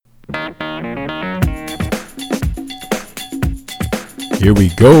Here we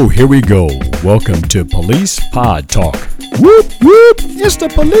go. Welcome to Police Pod Talk. Whoop, whoop, it's the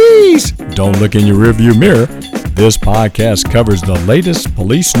police. Don't look in your rearview mirror. This podcast covers the latest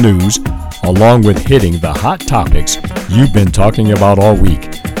police news, along with hitting the hot topics you've been talking about all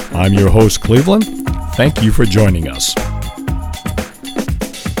week. I'm your host, Cleveland. Thank you for joining us.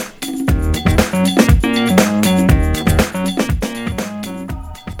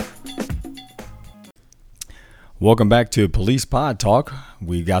 Welcome back to Police Pod Talk.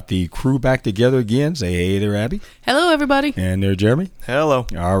 We got the crew back together again. Say hey there, Abby. Hello, everybody. And there, Jeremy. Hello.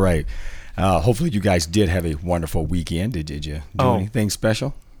 All right. Hopefully you guys did have a wonderful weekend. Did you do anything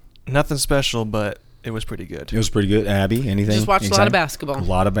special? Nothing special, but it was pretty good. It was pretty good. Abby, anything? Just watched a lot of basketball. A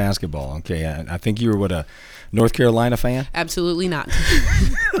lot of basketball. Okay. I think you were a North Carolina fan? Absolutely not.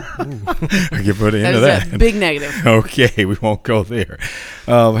 I can put an end to that. That is a big negative. Okay, we won't go there.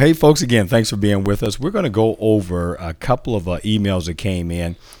 Hey, folks, again, thanks for being with us. We're going to go over a couple of emails that came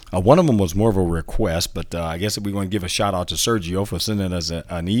in. One of them was more of a request, but I guess we're going to give a shout out to Sergio for sending us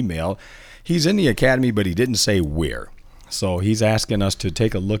an email. He's in the academy, but he didn't say where. So he's asking us to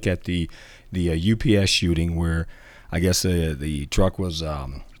take a look at the UPS shooting where I guess the truck was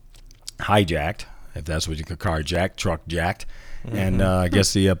hijacked, if that's what you could carjack, truck jacked. Mm-hmm. And I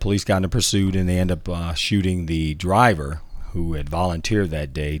guess the police got into pursuit, and they end up shooting the driver who had volunteered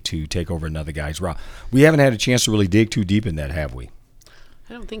that day to take over another guy's route. We haven't had a chance to really dig too deep in that, have we?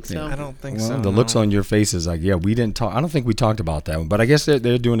 I don't think so. I don't think well, so. The looks on your face is like, yeah, we didn't talk. I don't think we talked about that one, but I guess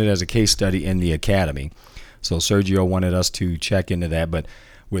they're doing it as a case study in the academy. So Sergio wanted us to check into that. But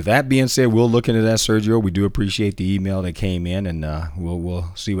with that being said, we'll look into that, Sergio. We do appreciate the email that came in, and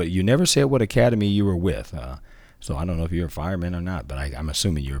we'll see what you never said what academy you were with. So I don't know if you're a fireman or not, but I'm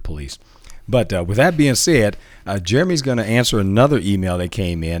assuming you're police. But with that being said, Jeremy's going to answer another email that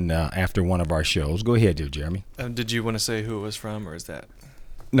came in after one of our shows. Go ahead, dear Jeremy. Did you want to say who it was from, or is that?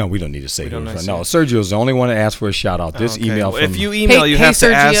 No, we don't need to say who it was from. No, Sergio's the only one that asked for a shout out. This email from. If you email, you have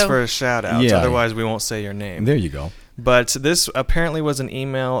to ask Sergio. for a shout out. Yeah. Otherwise, we won't say your name. There you go. But this apparently was an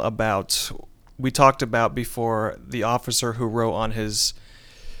email about, we talked about before, the officer who wrote on his,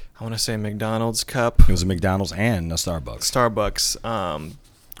 I want to say McDonald's cup. It was a McDonald's and a Starbucks,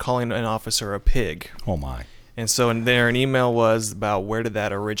 calling an officer a pig. Oh, my. And so in there, an email was about where did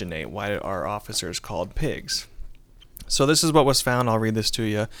that originate? Why are officers called pigs? So this is what was found. I'll read this to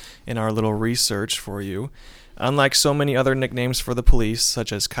you in our little research for you. Unlike so many other nicknames for the police,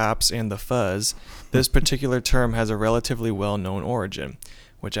 such as cops and the fuzz, this particular term has a relatively well-known origin,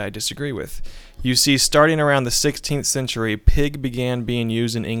 which I disagree with. You see, starting around the 16th century, pig began being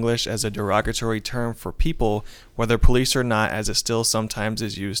used in English as a derogatory term for people, whether police or not, as it still sometimes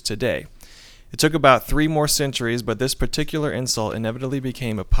is used today. It took about 3 more centuries, but this particular insult inevitably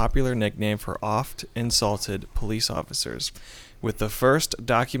became a popular nickname for oft-insulted police officers, with the first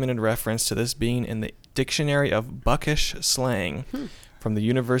documented reference to this being in the Dictionary of Buckish Slang from the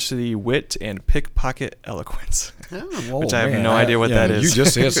University Wit and Pickpocket Eloquence, which I have no idea what that is. You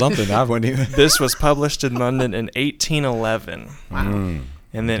just said something. I wouldn't even. This was published in London in 1811. Wow.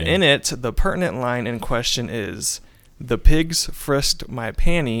 And then in it, the pertinent line in question is, "The pigs frisked my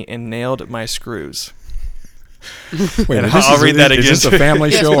panty and nailed my screws." Wait, I'll read that again. Is this a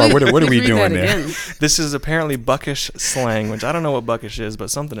family show, or what are we doing there? This is apparently Buckish slang, which I don't know what Buckish is, but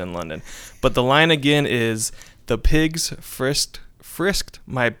something in London. But the line again is, "The pigs frisked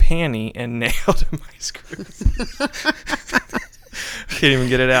my panty and nailed my screws." Can't even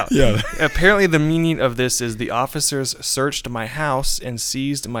get it out. Yeah. Apparently the meaning of this is, the officers searched my house and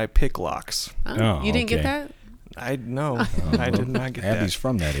seized my picklocks. Oh, you didn't get that? I did not get that. Abby's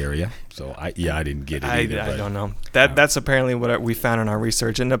from that area, so I didn't get it either. I don't know. That's apparently what we found in our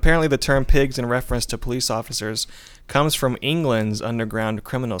research. And apparently the term pigs in reference to police officers comes from England's underground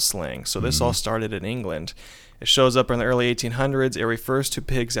criminal slang. So this all started in England. It shows up in the early 1800s. It refers to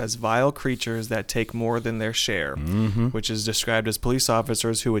pigs as vile creatures that take more than their share, which is described as police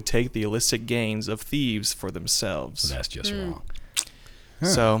officers who would take the illicit gains of thieves for themselves. So that's just wrong. Huh.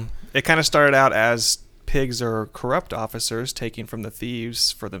 So it kind of started out as pigs are corrupt officers taking from the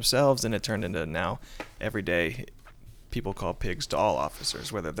thieves for themselves, and it turned into now every day people call pigs to all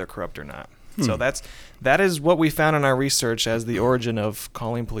officers, whether they're corrupt or not. So that is what we found in our research as the origin of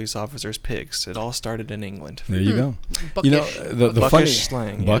calling police officers pigs. It all started in England. There you go. Buckish. You know, the Buckish funny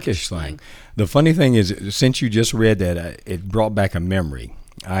slang. Buckish slang. The funny thing is, since you just read that, it brought back a memory.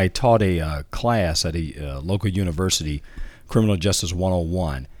 I taught a class at a local university, Criminal Justice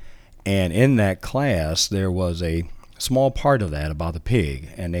 101, and in that class there was a small part of that about the pig,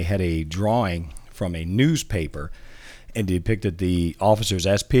 and they had a drawing from a newspaper and depicted the officers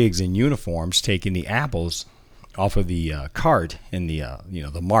as pigs in uniforms taking the apples off of the cart in the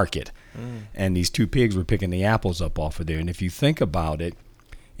the market, and these two pigs were picking the apples up off of there. And if you think about it,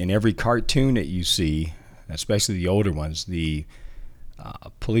 in every cartoon that you see, especially the older ones, the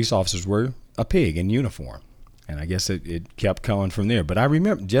police officers were a pig in uniform, and I guess it kept coming from there. But I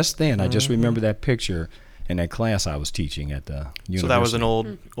remember just then, I just remember that picture in that class I was teaching at the university. So that was an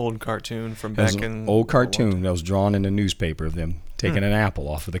old cartoon from back in old cartoon that was drawn in the newspaper of them taking an apple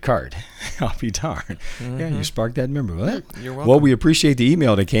off of the cart. I'll be darned. Yeah, you sparked that memory. Well, you're welcome. Well, we appreciate the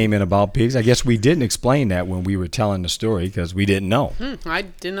email that came in about pigs. I guess we didn't explain that when we were telling the story because we didn't know. I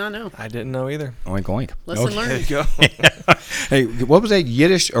did not know. I didn't know either. Oink, oink. Lesson There learned. you go. Hey, what was that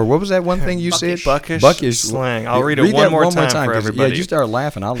Yiddish, or what was that one thing you said? Buckish slang. I'll read it that one more time for 'cause, everybody. Yeah, you started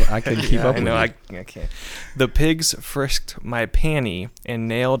laughing. I couldn't keep up I with know. you. I can't. The pigs frisked my panty and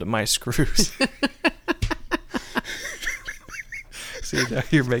nailed my screws. See, now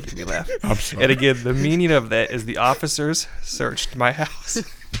you're making me laugh. I'm sorry. And again, the meaning of that is the officers searched my house.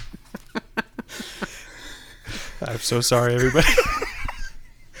 I'm so sorry, everybody.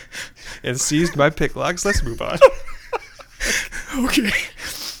 And seized my pick locks. Let's move on. Okay.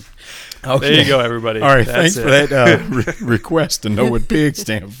 There you go, everybody. All right, That's thanks for that request to know what PIG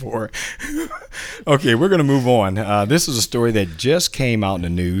stand for. Okay, we're going to move on. This is a story that just came out in the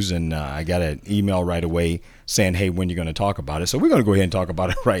news, and I got an email right away saying, hey, when you're going to talk about it. So we're going to go ahead and talk about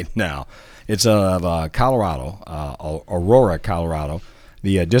it right now. It's of Colorado, Aurora, Colorado.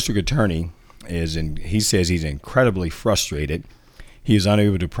 The district attorney he says he's incredibly frustrated. He is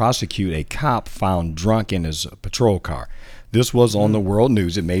unable to prosecute a cop found drunk in his patrol car. This was on the world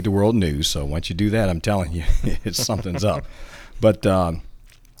news. It made the world news. So once you do that, I'm telling you, something's up. But the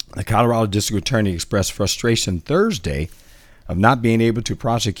Colorado district attorney expressed frustration Thursday of not being able to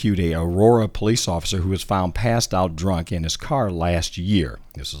prosecute a Aurora police officer who was found passed out drunk in his car last year.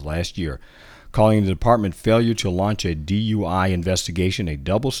 This is last year. Calling the department failure to launch a DUI investigation a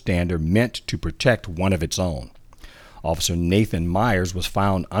double standard meant to protect one of its own. Officer Nathan Myers was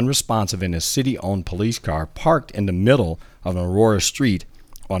found unresponsive in a city-owned police car parked in the middle of an Aurora street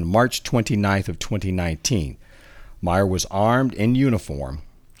on March 29th of 2019. Myers was armed in uniform.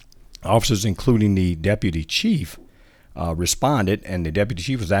 Officers, including the deputy chief, responded, and the deputy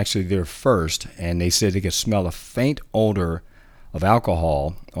chief was actually there first, and they said they could smell a faint odor of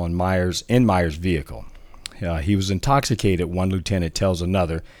alcohol in Myers' vehicle. He was intoxicated, one lieutenant tells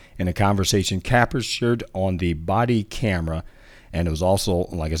another, in a conversation captured on the body camera, and it was also,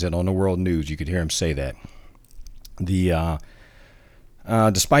 like I said, on the world news. You could hear him say that.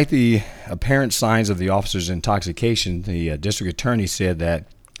 Despite the apparent signs of the officer's intoxication, the district attorney said that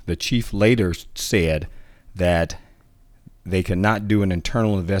the chief later said that they could not do an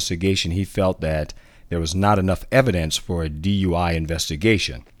internal investigation. He felt that there was not enough evidence for a DUI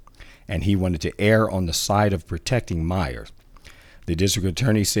investigation, and he wanted to err on the side of protecting Myers. The district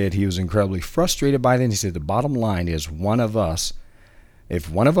attorney said he was incredibly frustrated by that. He said the bottom line is if one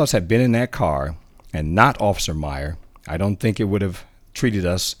of us had been in that car and not Officer Meyer, I don't think it would have treated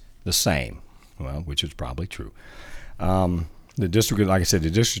us the same. Well, which is probably true. The district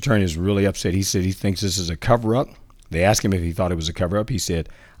attorney is really upset. He said he thinks this is a cover-up. They asked him if he thought it was a cover-up. He said,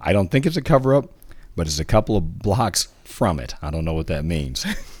 I don't think it's a cover-up, but it's a couple of blocks from it. I don't know what that means.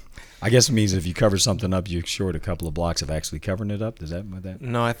 I guess it means if you cover something up, you're short a couple of blocks of actually covering it up. Is that what that?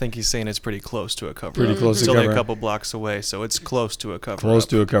 No, I think he's saying it's pretty close to a cover-up. Pretty close to It's only cover-up. a couple blocks away, so it's close to a cover-up. Close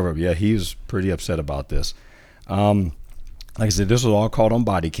to a cover-up. Yeah, he was pretty upset about this. Like I said, this was all caught on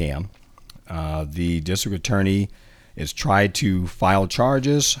body cam. The district attorney has tried to file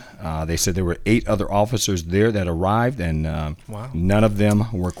charges. They said there were 8 other officers there that arrived, and Wow. none of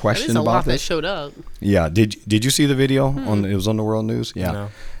them were That questioned is a about lot that this. showed up. Yeah, did you see the video? It was on the world news. Yeah, No.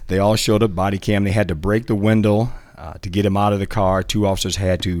 They all showed up body cam. They had to break the window to get him out of the car. 2 officers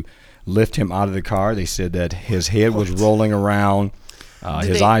had to lift him out of the car. They said that his head was rolling around.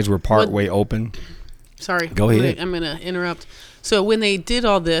 His eyes were partway open. Sorry. Go ahead. I'm going to interrupt. So when they did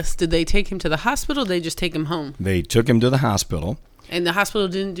all this, did they take him to the hospital or did they just take him home? They took him to the hospital. And the hospital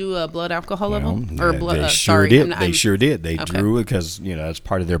didn't do a blood alcohol level? Well, Or blood, they sure sorry, did. I'm- They sure did. They Okay. drew it because that's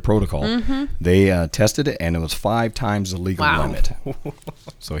part of their protocol. They tested it, and it was 5 times the legal Wow. limit.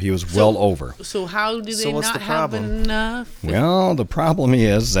 So he was well over. So how do So they what's not the have problem? enough? Well, the problem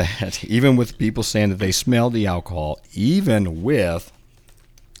is that even with people saying that they smelled the alcohol, even with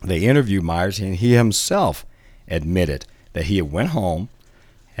they interviewed Myers, and he himself admitted that he had went home,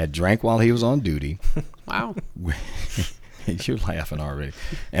 had drank while he was on duty. Wow. You're laughing already.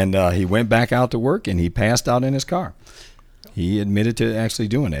 And he went back out to work, and he passed out in his car. He admitted to actually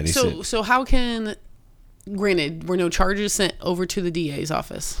doing that. He said, So how can, granted, were no charges sent over to the DA's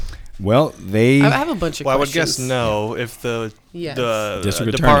office? Well, I have a bunch of Well, I would questions. guess no if the Yes. the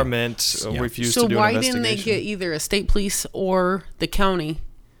District attorney. department Yeah. refused So to do why an didn't they investigation. get either a state police or the county?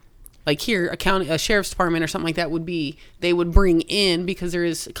 Like here, a sheriff's department or something like that would be, they would bring in, because there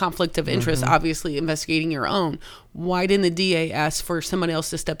is conflict of interest, obviously investigating your own. Why didn't the DA ask for somebody else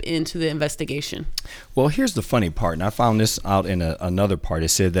to step into the investigation? Well, here's the funny part, and I found this out in another part. It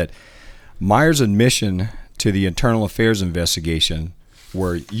said that Myers' admission to the internal affairs investigation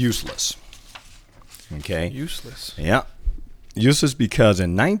were useless. Okay? Useless. Yeah. Useless because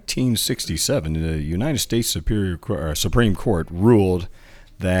in 1967, the United States Supreme Court ruled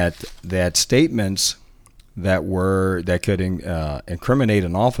that statements that could incriminate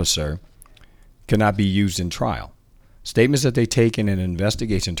an officer could not be used in trial. Statements that they take in an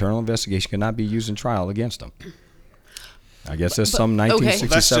investigation, internal investigation, cannot be used in trial against them. I guess that's some okay.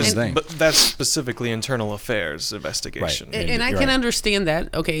 1967 That's thing. but that's specifically internal affairs investigation. Right. And I Right. can understand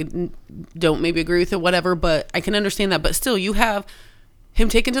that. Okay, don't maybe agree with it, whatever, but I can understand that. But still, you have him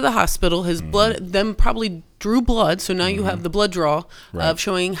taken to the hospital, his blood, them probably drew blood, so now you have the blood draw Right. of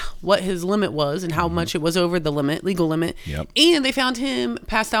showing what his limit was and how much it was over the limit, legal limit. Yep. And they found him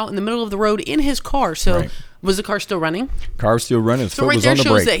passed out in the middle of the road in his car. So Right. was the car still running? Car's still running. His So foot right was there on the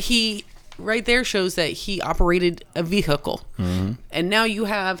shows brake. that he operated a vehicle. And now you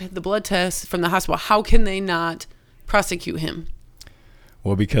have the blood test from the hospital. How can they not prosecute him?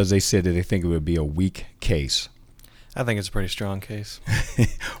 Well, because they said that they think it would be a weak case. I think it's a pretty strong case.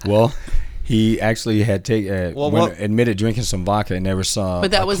 Well, he actually had Well, admitted drinking some vodka and never saw.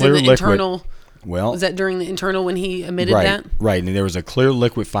 But that a was clear in the liquid. internal. Well, Was that during the internal when he admitted right, that? right, and there was a clear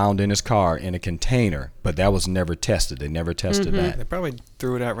liquid found in his car in a container, but that was never tested. They never tested They that. probably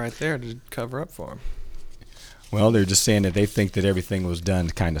threw it out right there to cover up for him. Well, they're just saying that they think that everything was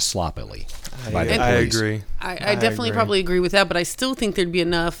done kind of sloppily by the I police. agree. I definitely agree. probably agree with that, but I still think there'd be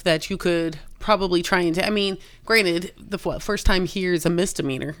enough that you could probably try and. I mean, granted, the first time here is a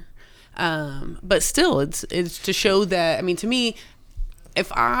misdemeanor, but still, it's to show that. I mean, to me,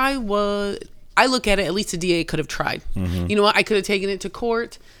 if I look at it, at least the DA could have tried. You know what? I could have taken it to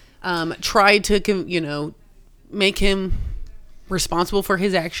court, tried to, make him responsible for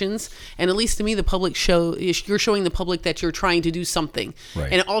his actions, and at least to me the public you're showing the public that you're trying to do something. Right.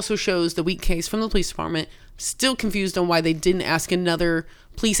 And it also shows the weak case from the police department. Still confused on why they didn't ask another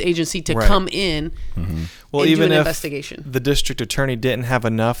police agency to Right. come in Well, and even do an if investigation. the district attorney didn't have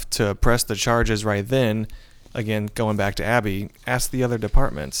enough to press the charges right then, again, going back to Abby, ask the other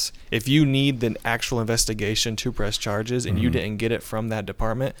departments. If you need the actual investigation to press charges and you didn't get it from that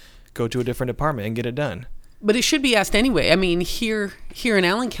department, go to a different department and get it done. But it should be asked anyway. I mean, here in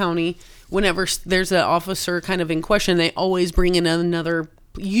Allen County, whenever there's an officer kind of in question, they always bring in another.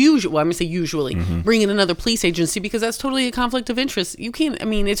 Usually, I'm gonna say usually, bring in another police agency because that's totally a conflict of interest. You can't. I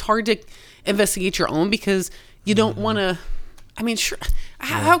mean, it's hard to investigate your own because you don't want to. I mean, sure.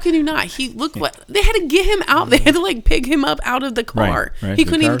 How can you not? Look what they had to get him out. They had to pick him up out of the car. Right. He The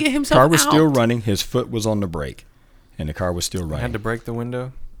couldn't even get himself out. Car was still running. His foot was on the brake, and the car was still running. Had to break the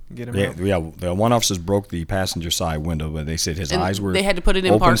window, get him out. Yeah, the one officer broke the passenger side window, but they said his And eyes were they had to put it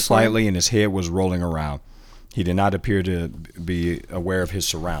in open park for him? slightly and his head was rolling around. He did not appear to be aware of his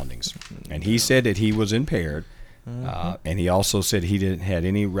surroundings, and he said that he was impaired. And he also said he didn't had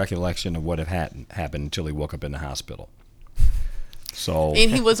any recollection of what had happened until he woke up in the hospital. So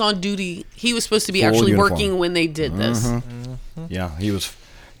And he was on duty. He was supposed to be Full actually uniform. working when they did this. yeah, he was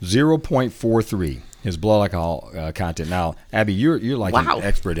 0.43. His blood alcohol content. Now, Abby, you're like Wow. an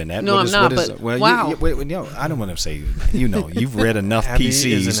expert in that. No, I'm not, but wow. I don't want to say. You've read enough Abby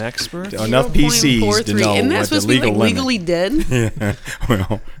PCs. is an expert. Enough PCs to 0.43. know Isn't that what the supposed to be legal like limit. legally dead?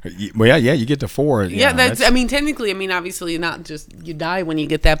 well, yeah, you get to 4. Yeah, that's. I mean, technically, I mean, obviously, not just you die when you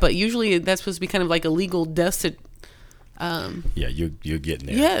get that, but usually that's supposed to be kind of like a legal death. yeah, you're getting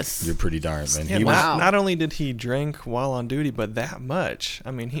there. Yes. you're pretty darn. Man, Yeah, he was, Wow. not only did he drink while on duty, but that much. I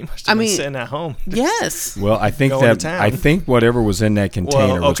mean, he must have been mean, sitting at home. Yes. well, I think Going to that town. whatever was in that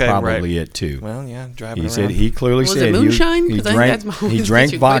container was okay, probably right. it too. Well, yeah, driving He around. said he clearly Was it said moonshine? he 'Cause I think drank that's he always drank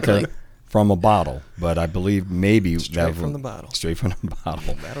what you vodka quickly- from a bottle, but I believe maybe Straight from the bottle. Straight from the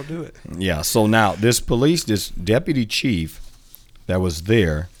bottle. That'll do it. Yeah. So now this deputy chief that was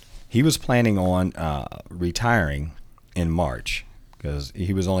there, he was planning on retiring in March because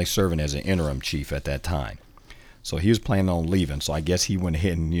he was only serving as an interim chief at that time. So he was planning on leaving. So I guess he went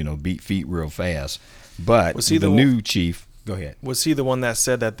ahead and beat feet real fast. But Was he the the new chief. Go ahead. Was he the one that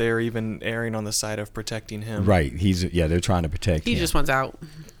said that they're even erring on the side of protecting him? Right. They're trying to protect He him. just wants out.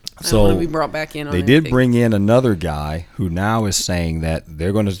 I So don't want to be brought back in on they did anything. bring in another guy who now is saying that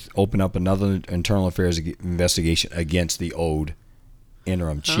they're going to open up another internal affairs investigation against the old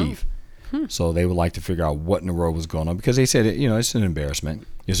interim chief. So they would like to figure out what in the world was going on, because they said, it's an embarrassment.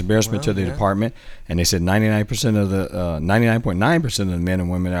 It's an embarrassment to the department, and they said 99% of the 99.9% of the men and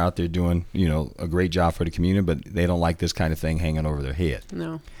women are out there doing a great job for the community, but they don't like this kind of thing hanging over their head.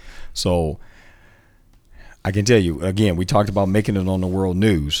 No. So I can tell you again, we talked about making it on the world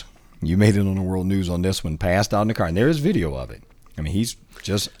news. You made it on the world news on this one, passed out in the car, and there is video of it. I mean, he's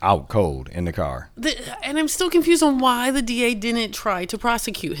just out cold in the car. And I'm still confused on why the DA didn't try to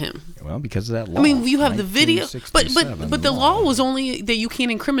prosecute him. Well, because of that law. I mean, you have the video, but 1967 the law was only that you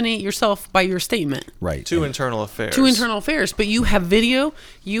can't incriminate yourself by your statement. right To internal affairs. To internal affairs, but you have video.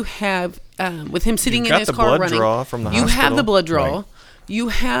 You have with him sitting You've in got his the car blood running. draw from the you have hospital. the blood draw. Right. You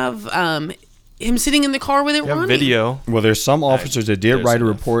have him sitting in the car with it You have running. video. Well, there's some officers that did there's write a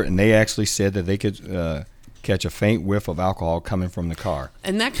enough. report, and they actually said that they could catch a faint whiff of alcohol coming from the car.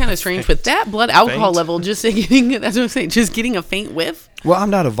 And that kind of strange with that blood alcohol Faint. level, just getting that's what I'm saying, just getting a faint whiff. Well,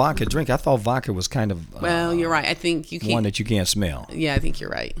 I'm not a vodka drinker. I thought vodka was kind of Well, you're right. I think you can't. one that you can't smell. Yeah, I think you're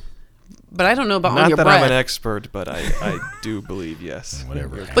right. But I don't know about on Not your that breath. I'm an expert, but I do believe yes.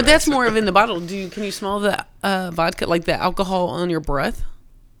 Whatever. You're But that's correct. more of in the bottle. Can you smell the vodka, like the alcohol on your breath?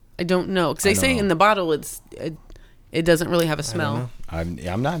 I don't know, because they don't say know. in the bottle it doesn't really have a smell.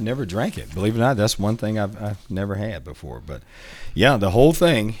 I'm not never drank it. Believe it or not, that's one thing I've never had before. But yeah, the whole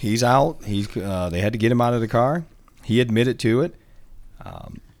thing. He's out. They had to get him out of the car. He admitted to it,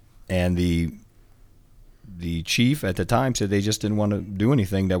 and the chief at the time said they just didn't want to do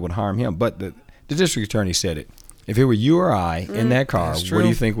anything that would harm him. But the district attorney said it. If it were you or I in that car, That's what do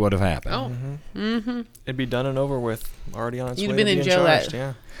you true. think would have happened? Oh, It'd be done and over with. Already on its You'd way have been to in being jail charged. at-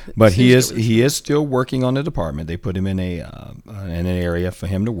 Yeah. But he Seems is still working on the department. They put him in an area for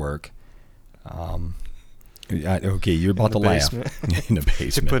him to work. Okay, you're about to the laugh. basement. In the To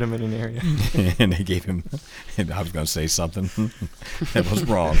basement. put him in an area. And they gave him, and I was going to say something that was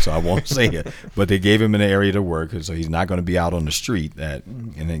wrong, so I won't say it. But they gave him an area to work, so he's not going to be out on the street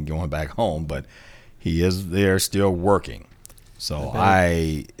and then going back home. But he is there still working. So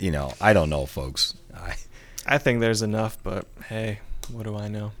I don't know, folks. I think there's enough, but hey, what do I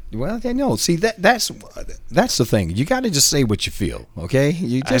know? Well, they know. See, that's the thing. You got to just say what you feel, okay?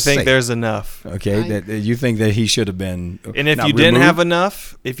 You just I think say. there's enough. Okay, that you think that he should have been. And if not you didn't have removed?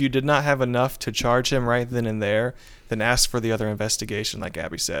 enough, if you did not have enough to charge him right then and there, then ask for the other investigation, like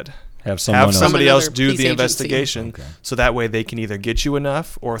Abby said. have someone Have else. somebody From else another do police the agency. investigation, Okay. so that way they can either get you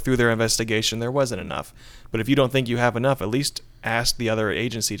enough, or through their investigation there wasn't enough. But if you don't think you have enough, at least ask the other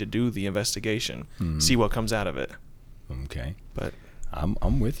agency to do the investigation, see what comes out of it. Okay, But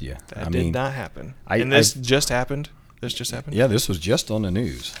I'm with you. that did not happen. I- And this just happened. This just happened. Yeah, this was just on the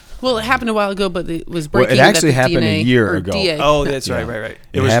news. well, it happened a while ago, but it was Well, it breaking. that actually the happened a DNA year or ago. DA. Oh, that's Yeah. right.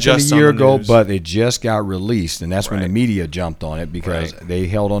 It was happened just a on year the ago, news. but it just got released, and that's when the Right. media jumped on it because Right. they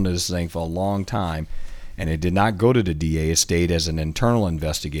held on to this thing for a long time, and it did not go to the DA. It stayed as an internal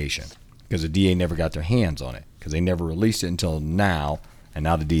investigation because the DA never got their hands on it because they never released it until now, and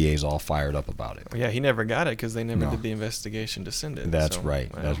now the DA is all fired up about it. Yeah, he never got it because they never No. did the investigation to send it. That's so,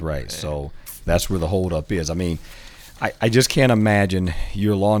 right. well, That's right. eh. So that's where the holdup is. I mean, I just can't imagine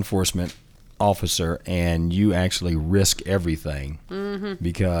you're a law enforcement officer and you actually risk everything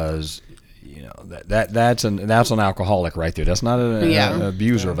because that's an alcoholic right there. That's not an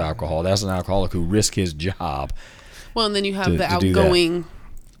abuser of alcohol. That's an alcoholic who risked his job. Well, and then you have to the do that. outgoing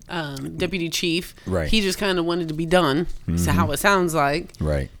deputy chief. Right. He just kind of wanted to be done. That's how it sounds like.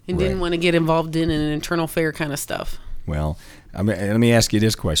 Right. And didn't want to get involved in an internal affair kind of stuff. Well, I mean, let me ask you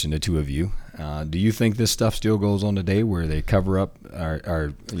this question, the two of you. Do you think this stuff still goes on today where they cover up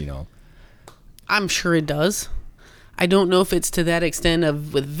our I'm sure it does. I don't know if it's to that extent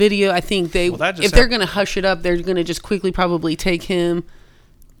of with video. I think Well, that just if they're hap- going to hush it up, they're going to just quickly probably take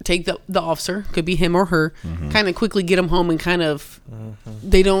the officer, could be him or her, kind of quickly get him home and kind of,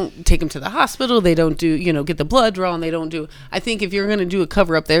 they don't take him to the hospital. They don't do, get the blood draw, and they don't do, I think if you're going to do a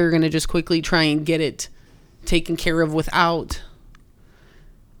cover up, they're going to just quickly try and get it taken care of without.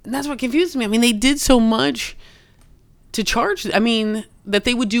 And that's what confused me. I mean, they did so much to charge, that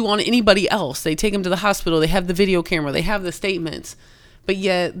they would do on anybody else. They take them to the hospital. They have the video camera. They have the statements. But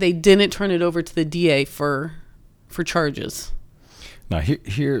yet they didn't turn it over to the DA for charges. Now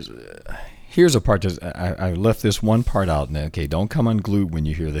here's a part that I left this one part out. And okay, don't come unglued when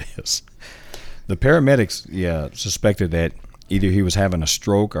you hear this. The paramedics suspected that either he was having a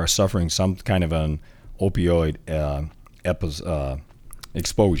stroke or suffering some kind of an opioid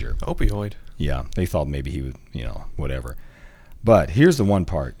exposure. Opioid. Yeah, they thought maybe he would, whatever. But here's the one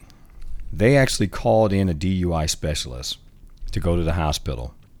part. They actually called in a DUI specialist to go to the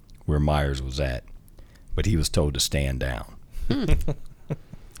hospital where Myers was at, but he was told to stand down.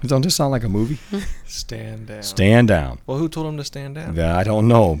 Don't this sound like a movie? Stand down. Stand down. Well, who told him to stand down? I don't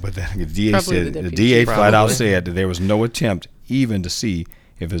know, but the DA Probably said the the deputy. DA flat out Probably. said that there was no attempt even to see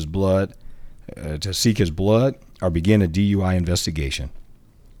if his blood, to seek his blood or begin a DUI investigation.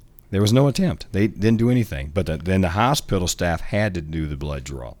 There was no attempt. They didn't do anything. But then the hospital staff had to do the blood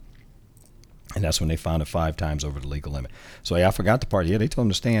draw. And that's when they found it 5 times over the legal limit. So, yeah, I forgot the part. Yeah, they told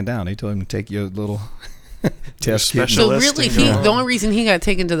him to stand down. They told him to take your little test kit. special- So list really, and go the on. only reason he got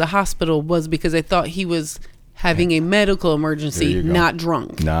taken to the hospital was because they thought he was having a medical There emergency, you go. not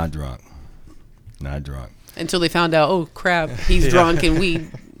drunk. Not drunk. Not drunk. Until they found out, oh crap, he's drunk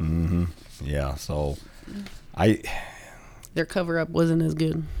and Yeah, so their cover up wasn't as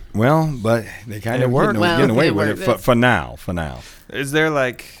good. well, but they kind It of worked. Well, getting away it with it worked. for now. Is there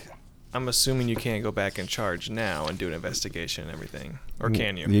like, I'm assuming you can't go back and charge now and do an investigation and everything, or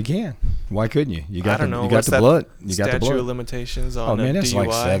can you? You can. Why couldn't you? You I got don't know. You got What's the that blood. You got the statute of blood. limitations Oh on man, a that's DUI?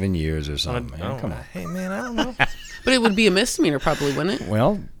 like 7 years or On a- something. Man, oh, come on. Hey man, I don't know. But it would be a misdemeanor, probably, wouldn't it?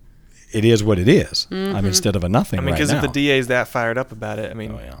 Well, it is what it is. I Mm-hmm. mean, instead of a nothing I mean, right because now. if the DA's that fired up about it, I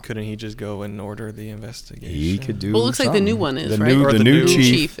mean, Oh, yeah. couldn't he just go and order the investigation? He could do. Well, it looks like the new something. one is, the right? New, Or the, the new new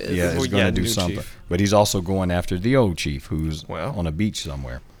chief, chief is. yeah, Well, is going yeah, to do new something. chief. But he's also going after the old chief, who's Well. on a beach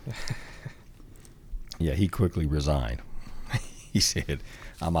somewhere. Yeah, he quickly resigned. He said,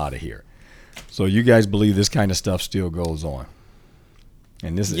 "I'm out of here." So you guys believe this kind of stuff still goes on?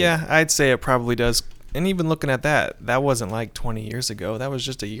 And this Yeah, I'd say it probably does. And even looking at that, that wasn't like 20 years ago. That was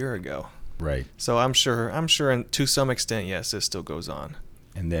just a year ago. right. So I'm sure, to some extent, yes, it still goes on.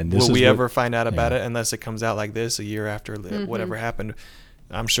 And then this Will is we what- ever find out about yeah. it unless it comes out like this a year after whatever happened?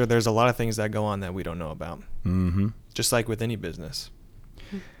 I'm sure there's a lot of things that go on that we don't know about. Mm-hmm. Just like with any business.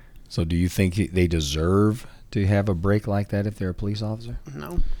 So do you think they deserve to have a break like that if they're a police officer?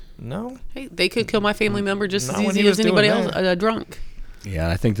 No. No? Hey, they could kill my family member just Not as when he easy was as anybody doing else, that. drunk. Yeah,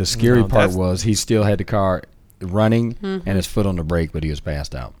 I think the scary No, part that's- was he still had the car running and his foot on the brake, but he was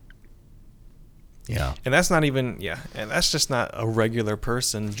passed out. Yeah. And that's not even, and that's just not a regular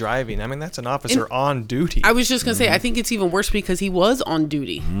person driving. I mean, that's an officer on duty. I was just going to say, I think it's even worse because he was on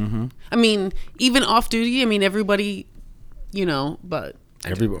duty. Mm-hmm. I mean, even off duty, I mean, everybody, but...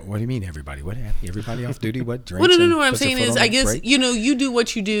 Everybody, what do you mean, everybody? What happened? Everybody off duty? What drinks? Well, no. and What I'm puts their saying foot is, on I the guess, brake? you do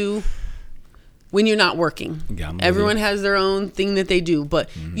what you do when you're not working. Yeah, I'm with Everyone you. has their own thing that they do. But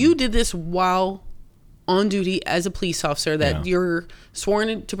you did this while on duty as a police officer that Yeah. you're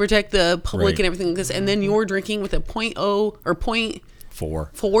sworn to protect the public Right. and everything like this. And then you're drinking with a 0.0 or 0.4.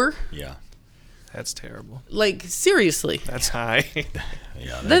 4. Yeah. That's terrible. Like, seriously. That's high.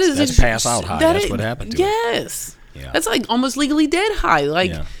 Yeah. That is that's just- pass out high. that That's is- what happened to him. Yes. Yeah. That's like almost legally dead high.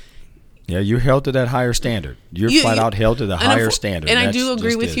 Like, Yeah. Yeah, you're held to that higher standard. You're You- flat you- out held to the and higher unfo- standard. And I That's do agree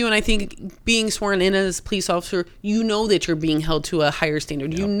just with it. you. And I think being sworn in as a police officer, you know that you're being held to a higher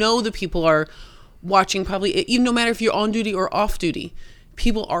standard. You know the people are watching, probably, even no matter if you're on duty or off duty,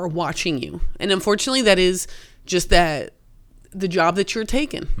 people are watching you. And unfortunately, that is just that the job that you're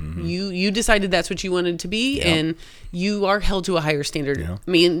taking. You decided that's what you wanted to be, Yeah. and you are held to a higher standard. Yeah.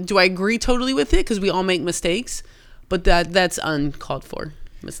 I mean, do I agree totally with it? Because we all make mistakes, but that's uncalled for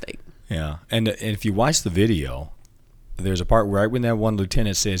mistake. Yeah, and if you watch the video, there's a part right when that one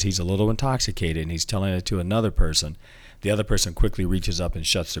lieutenant says he's a little intoxicated and he's telling it to another person. The other person quickly reaches up and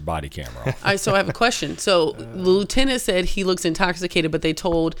shuts their body camera off. So I have a question. So the lieutenant said he looks intoxicated, but they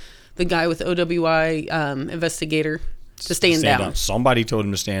told the guy with OWI investigator to stand down. Somebody told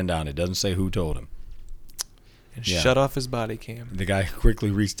him to stand down. It doesn't say who told him. And Yeah. shut off his body cam. The guy quickly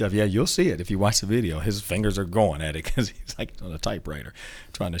reached up. Yeah, you'll see it if you watch the video. His fingers are going at it because he's like on a typewriter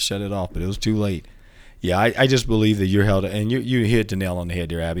trying to shut it off, but it was too late. Yeah, I just believe that you're held, and you hit the nail on the head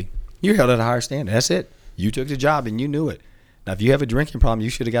there, Abby. You're held at a higher standard. That's it. You took the job and you knew it. Now, if you have a drinking problem, you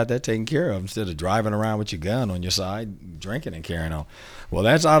should have got that taken care of instead of driving around with your gun on your side, drinking and carrying on. Well,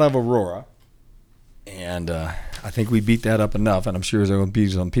 that's out of Aurora, and I think we beat that up enough, and I'm sure there will be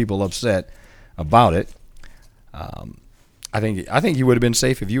some people upset about it. I think you would have been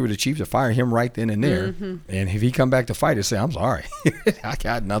safe if you were the chief to fire him right then and there, and if he come back to fight it, say, "I'm sorry, I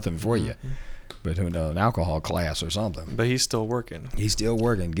got nothing for you," but an alcohol class or something. But he's still working He's still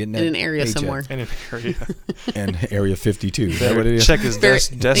working, getting that In an area paycheck. somewhere. in an area. in Area 52. Is that what it is? Check his Very-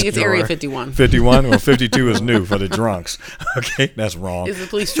 desk I think it's drawer. Area 51. 51? Well, 52 is new for the drunks. Okay, that's wrong. Is the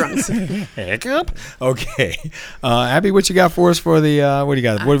police drunks? Heck up. Okay. Abby, what you got for us for the, what do you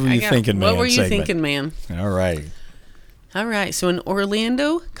got? What were you thinking, man? What were you segment? thinking, man? All right. All right. So an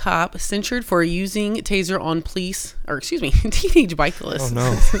Orlando cop censured for using taser on teenage bicyclists. Oh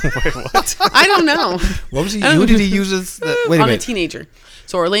no! Wait, what? I don't know. What was he? Who did he use this? Wait a On a minute. teenager.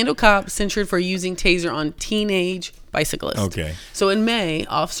 So Orlando cop censured for using taser on teenage bicyclist. Okay. So in May,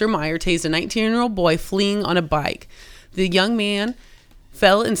 Officer Meyer tased a 19-year-old boy fleeing on a bike. The young man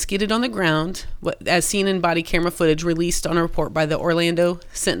fell and skidded on the ground, as seen in body camera footage released on a report by the Orlando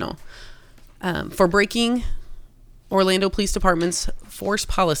Sentinel. For breaking Orlando Police Department's force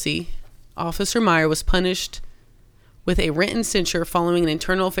policy, Officer Meyer was punished with a written censure following an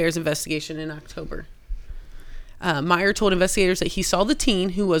internal affairs investigation in October. Meyer told investigators that he saw the teen,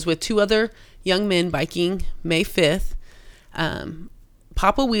 who was with two other young men biking May 5th,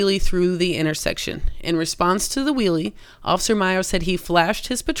 pop a wheelie through the intersection. In response to the wheelie, Officer Meyer said he flashed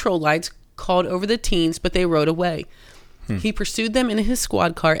his patrol lights, called over the teens, but they rode away. He pursued them in his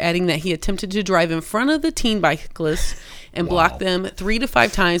squad car, adding that he attempted to drive in front of the teen bicyclists and block them 3 to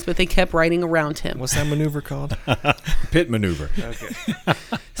 5 times, but they kept riding around him. What's that maneuver called? Pit maneuver. Okay.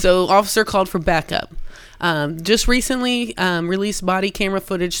 So officer called for backup. Just recently released body camera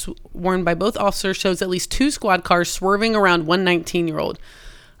footage sworn by both officers shows at least 2 squad cars swerving around one 19-year-old.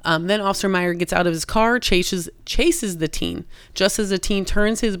 Then Officer Meyer gets out of his car, chases the teen. Just as the teen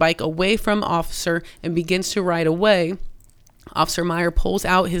turns his bike away from officer and begins to ride away, Officer Meyer pulls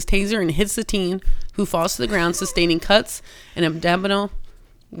out his taser and hits the teen, who falls to the ground, sustaining cuts and abdominal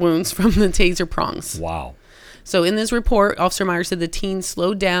wounds from the taser prongs. Wow. So in this report, Officer Meyer said the teen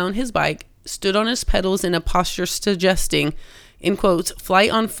slowed down his bike, stood on his pedals in a posture suggesting, in quotes,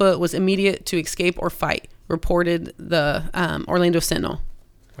 flight on foot was immediate to escape or fight, reported the Orlando Sentinel.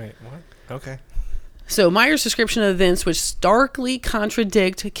 Wait, what? Okay. So Meyer's description of events, which starkly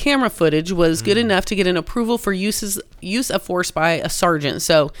contradict camera footage, was good enough to get an approval for use of force by a sergeant.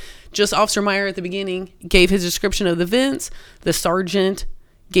 So just Officer Meyer at the beginning gave his description of the events. The sergeant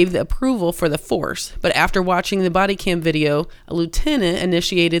gave the approval for the force. But after watching the body cam video, a lieutenant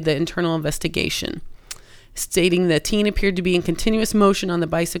initiated the internal investigation, stating the teen appeared to be in continuous motion on the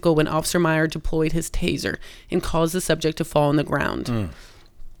bicycle when Officer Meyer deployed his taser and caused the subject to fall on the ground.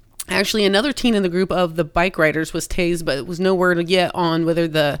 Actually, another teen in the group of the bike riders was tased, but it was no word yet on whether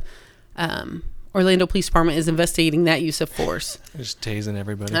the Orlando Police Department is investigating that use of force. Just tasing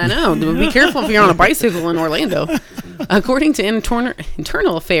everybody. I know. Be careful if you're on a bicycle in Orlando. According to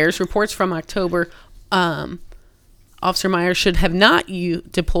Internal Affairs reports from October, Officer Meyer should have not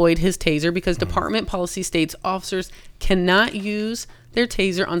deployed his taser because department policy states officers cannot use their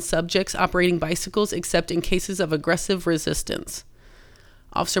taser on subjects operating bicycles except in cases of aggressive resistance.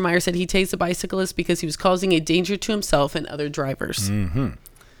 Officer Meyer said he tased the bicyclist because he was causing a danger to himself and other drivers.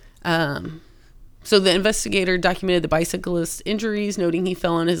 So the investigator documented the bicyclist's injuries, noting he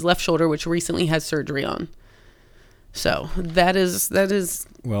fell on his left shoulder, which recently had surgery on. So that is.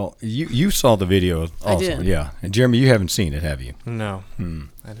 Well, you saw the video also. I did. Yeah. And Jeremy, you haven't seen it, have you? No,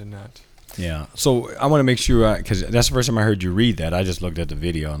 I did not. Yeah. So I want to make sure, because that's the first time I heard you read that. I just looked at the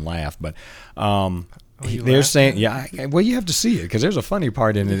video and laughed. But you they're laughed? saying, well, you have to see it, because there's a funny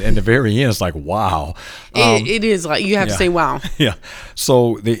part in it. In the very end, it's like, wow. It is like you have to say, wow. Yeah.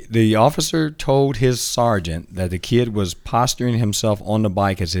 So the officer told his sergeant that the kid was posturing himself on the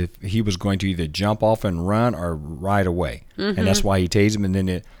bike as if he was going to either jump off and run or ride away. And that's why he tased him. And then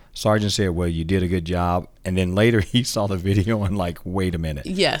the sergeant said, well, you did a good job. And then later he saw the video and like, wait a minute.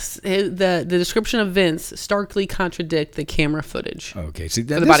 Yes. The description of events starkly contradict the camera footage. Okay. See,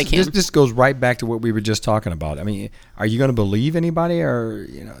 the body cam. This goes right back to what we were just talking about. I mean, are you going to believe anybody, or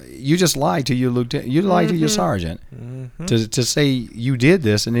you just lied to your lieutenant, you lied to your sergeant to say you did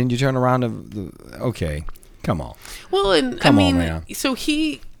this, and then you turn around okay, come on. Well, and Come on, man. So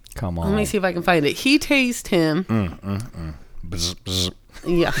he. Come on. Let me see if I can find it. He tased him. Bzz, bzz.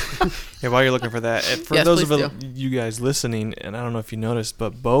 Yeah. Yeah, while you're looking for that, for Yes, those please of you guys listening, and I don't know if you noticed,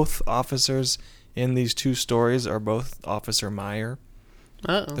 but both officers in these two stories are both Officer Meyer.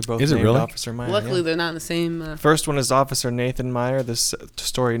 Uh-oh. They're both Is it named really? Officer Meyer. Luckily, yeah. they're not in the same. First one is Officer Nathan Meyer. This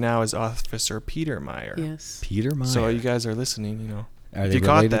story now is Officer Peter Meyer. Yes. Peter Meyer. So you guys are listening, Are If they you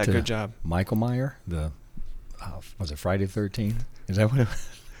caught related that, to good job. Michael Meyer, was it Friday the 13th? Is that what it was?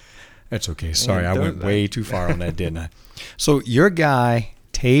 That's okay. Sorry, I went way too far on that, didn't I? So your guy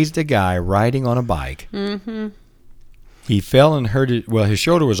tased a guy riding on a bike. Mm-hmm. He fell and hurt it. Well, his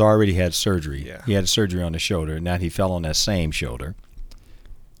shoulder was already had surgery. Yeah. He had surgery on the shoulder. Now he fell on that same shoulder.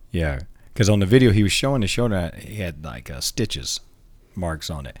 Yeah, because on the video he was showing the shoulder, he had like stitches, marks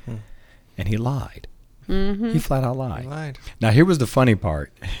on it, and he lied. He flat out lied. He lied. Now here was the funny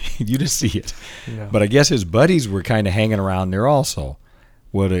part. You didn't see it, No. but I guess his buddies were kind of hanging around there also.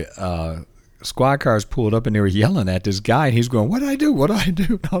 Well, squad cars pulled up and they were yelling at this guy, and he's going, "What did I do? What did I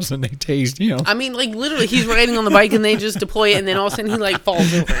do?" And all of a sudden they tased him. I mean, like literally, he's riding on the bike and they just deploy it, and then all of a sudden he like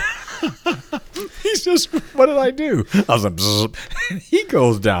falls over. He's just, "What did I do?" I was like, "Bzz." He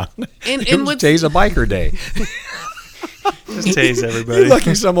goes down. And It was what's- Tase a biker day. Just tase You're everybody.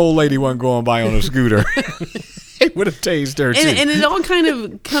 lucky some old lady wasn't going by on a scooter. It would have tased her too. And it all kind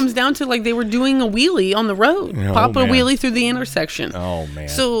of comes down to like they were doing a wheelie on the road, Oh, pop a man. wheelie through the intersection. Oh man,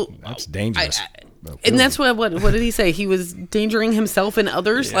 So that's dangerous. And that's what did he say? He was endangering himself and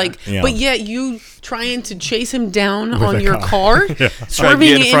others, Yeah. But yet you trying to chase him down on a your car, Try to swerving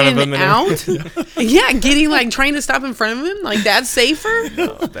get in in front of and him out. Yeah, getting like trying to stop in front of him, like that's safer.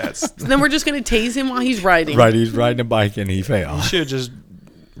 Oh, that's Then we're just gonna tase him while he's riding. Right, he's riding a bike and he fell. should have just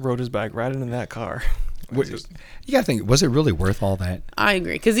rode his bike right into that car. You gotta think, was it really worth all that? I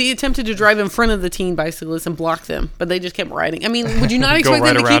agree, because he attempted to drive in front of the teen bicyclists and block them, but they just kept riding. I mean, would you not Go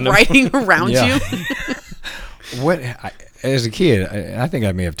expect them to right keep around him. riding around Yeah. you? As a kid, I think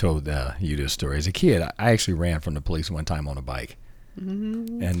I may have told you this story. As a kid, I actually ran from the police one time on a bike.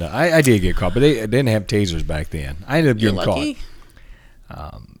 Mm-hmm. And I did get caught, but they didn't have tasers back then. I ended up You're getting lucky.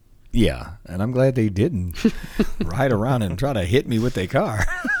 caught. Yeah, and I'm glad they didn't ride around and try to hit me with their car.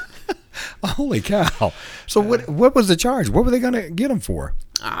 Holy cow! So what was the charge? What were they going to get him for?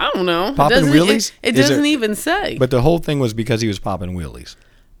 I don't know. Popping It doesn't- wheelies? It Is doesn't it- even say. But the whole thing was because he was popping wheelies.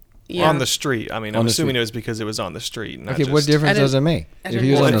 yeah. On the street. I mean, On I'm the assuming street. it was because it was on the street. Not Okay, just, what difference I does it didn't- make? I If didn't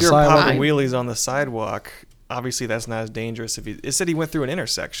he was know on Well, the if you're sidewalk, popping wheelies on the sidewalk, obviously that's not as dangerous. If it said he went through an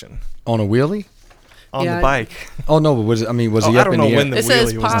intersection on a wheelie? on Yeah. the bike. Oh no, but was he Oh, up I don't in know the air? when the It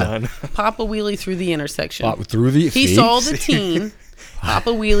says wheelie was pop, done. pop a wheelie through the intersection. Pop through the He see? saw the teen pop a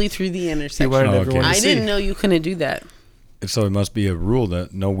wheelie through the intersection. He wanted Oh, everyone okay. to I see. didn't know you couldn't do that. So it must be a rule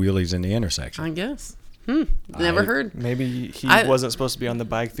that no wheelies in the intersection. I guess. Never heard. Maybe he I- wasn't supposed to be on the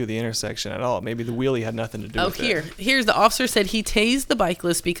bike through the intersection at all. Maybe the wheelie had nothing to do Oh, with here's the officer said he tased the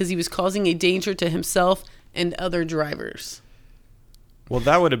bicyclist because he was causing a danger to himself and other drivers. Well,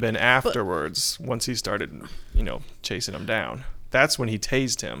 that would have been afterwards once he started, chasing him down. That's when he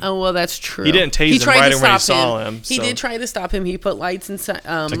tased him. Oh well, that's true. He didn't tase him tried right to when he stop saw him, He so- did try to stop him. He put lights inside,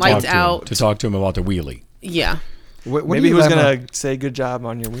 To lights talk to him- out. to talk to him about the wheelie. Yeah, What Maybe do he you was have going to say good job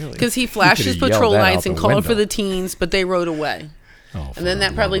on your wheelie. because he flashed his could've yelled patrol that out lights and the called for window. the teens, but they rode away. Oh, And then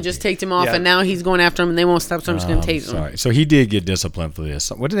that probably just ticked him off, Yeah. and now he's going after him, and they won't stop, so I'm just going to tase him. Sorry. So he did get disciplined for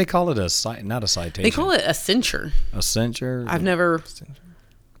this. What do they call it? Not a citation. They call it a censure. a censure. I've never.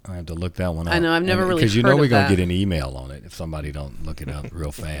 I have to look that one up. I know, I've never really because heard we're of gonna that. get an email on it if somebody don't look it up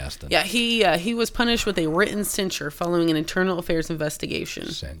real fast. And Yeah, he was punished with a written censure following an internal affairs investigation.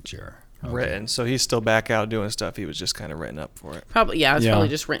 Censure. Okay. Written. So he's still back out doing stuff. He was just kind of written up for it. Probably, yeah, it's Yeah. probably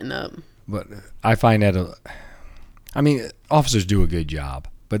just written up. But I find that officers do a good job,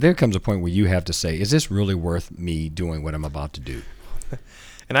 but there comes a point where you have to say, is this really worth me doing what I'm about to do?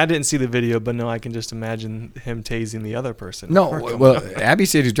 And I didn't see the video, but no, I can just imagine him tasing the other person. No, well, Abby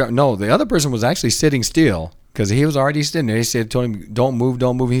said he's driving. No, the other person was actually sitting still because he was already sitting there. They told him, don't move,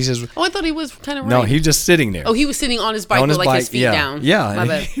 don't move. He says, Oh, I thought he was kind of right. no, he's just sitting there. Oh, he was sitting on his bike on with his like bike, his feet yeah, down. yeah. My And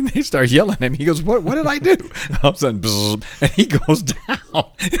bad. they start yelling at him. He goes, "What did I do?" All of a sudden, bzzz, and he goes down.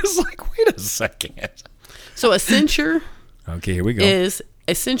 It's like, wait a second. So a censure Okay, here we go. is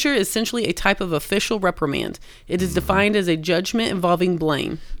essentially a type of official reprimand. It is defined as a judgment involving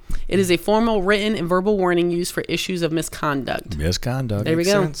blame. It is a formal written and verbal warning used for issues of misconduct. Misconduct. There we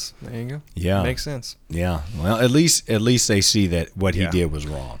Makes go. sense. There you go. Yeah. Makes sense. Yeah. Well, at least they see that what he Yeah. did was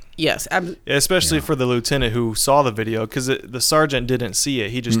wrong. Yes, Especially for the lieutenant who saw the video, because the sergeant didn't see it.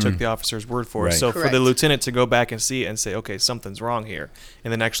 He just took the officer's word for it. Right. So for Correct. the lieutenant to go back and see it and say, okay, something's wrong here,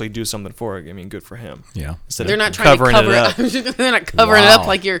 and then actually do something for it, I mean, good for him. Yeah. Instead they're of not trying to covering cover it up. it. They're not covering it up Wow.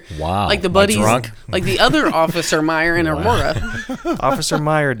 like you're Wow. like the Like buddies, drunk? like the other Officer Meyer in Aurora. Officer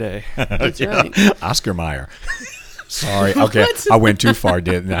Meyer Day. That's right. Oscar Mayer. Sorry. Okay. I went too far,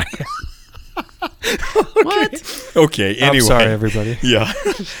 didn't I? What? Okay. Anyway. I'm sorry, everybody. Yeah.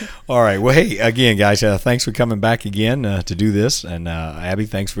 All right. Well, hey, again, guys, thanks for coming back again to do this. And Abby,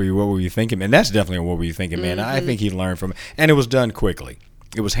 thanks for what were you thinking? And that's definitely what were you thinking, man. I think he learned from it. And it was done quickly.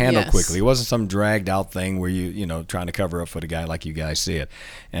 It was handled Yes. quickly. It wasn't some dragged out thing where you trying to cover up for the guy like you guys said.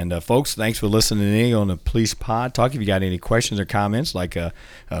 And folks, thanks for listening in on the Police Pod Talk. If you got any questions or comments like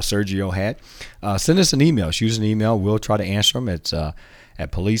Sergio had, send us an email. Shoot us an email. We'll try to answer them. It's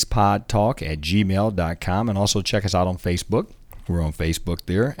at policepodtalk@gmail.com. And also check us out on Facebook. We're on Facebook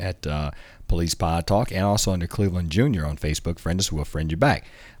there at Police Pod Talk, and also under Cleveland Junior on Facebook. Friend us, we'll friend you back.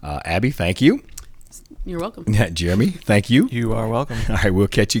 Abby, thank you. You're welcome. Jeremy, thank you. You are welcome. All right, we'll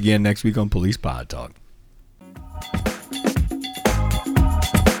catch you again next week on Police Pod Talk.